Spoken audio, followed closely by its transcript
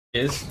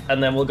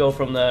and then we'll go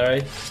from there,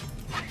 eh?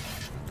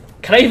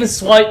 Can I even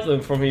swipe them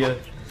from here?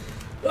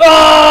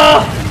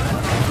 Ah!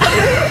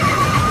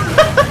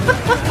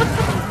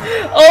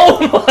 Oh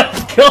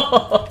my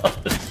god!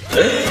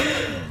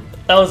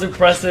 That was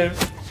impressive.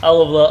 I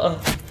love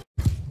that.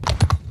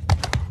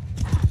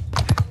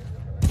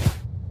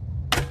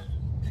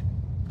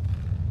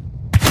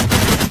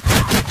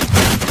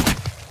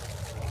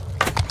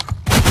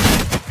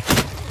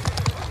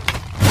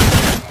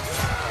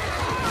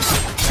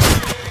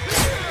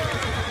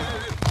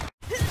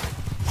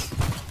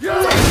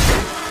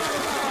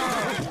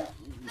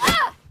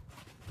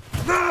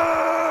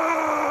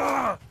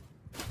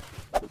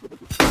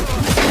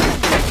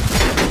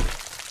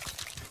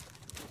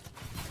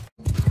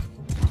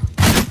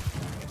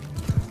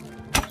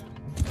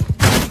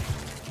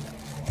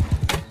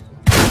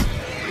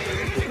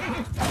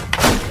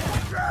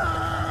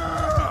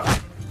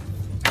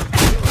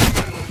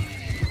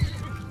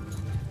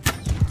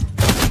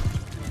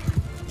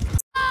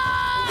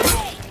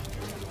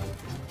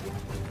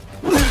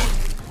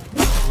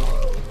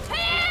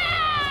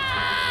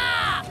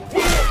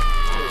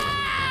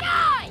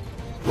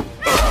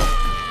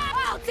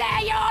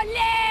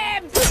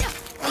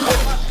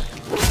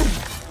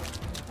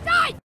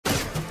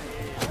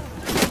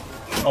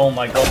 Oh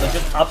my god, they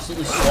just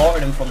absolutely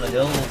slaughtered him from the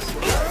hills.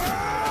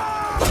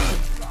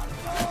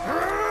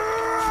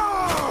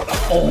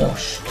 Oh,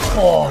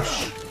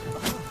 gosh.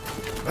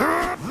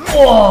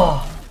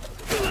 Oh.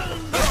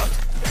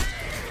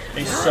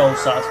 It's so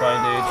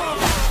satisfying,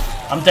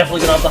 dude. I'm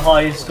definitely gonna have the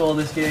highest score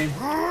this game.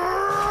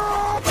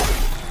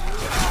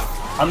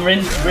 I'm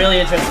really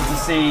interested to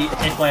see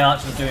if my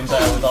archers are doing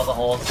better without the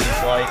horses.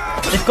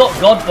 Like, they've got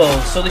god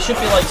bows, so they should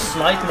be like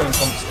sniping them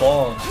from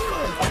spawn.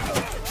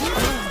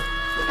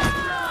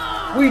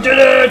 We did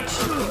it!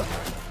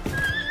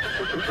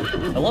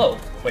 Hello?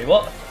 Wait,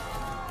 what?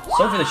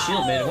 Sorry for the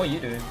shield, man. What are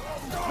you doing?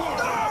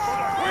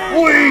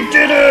 We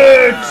did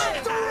it!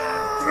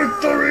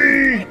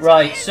 Victory!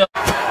 Right, so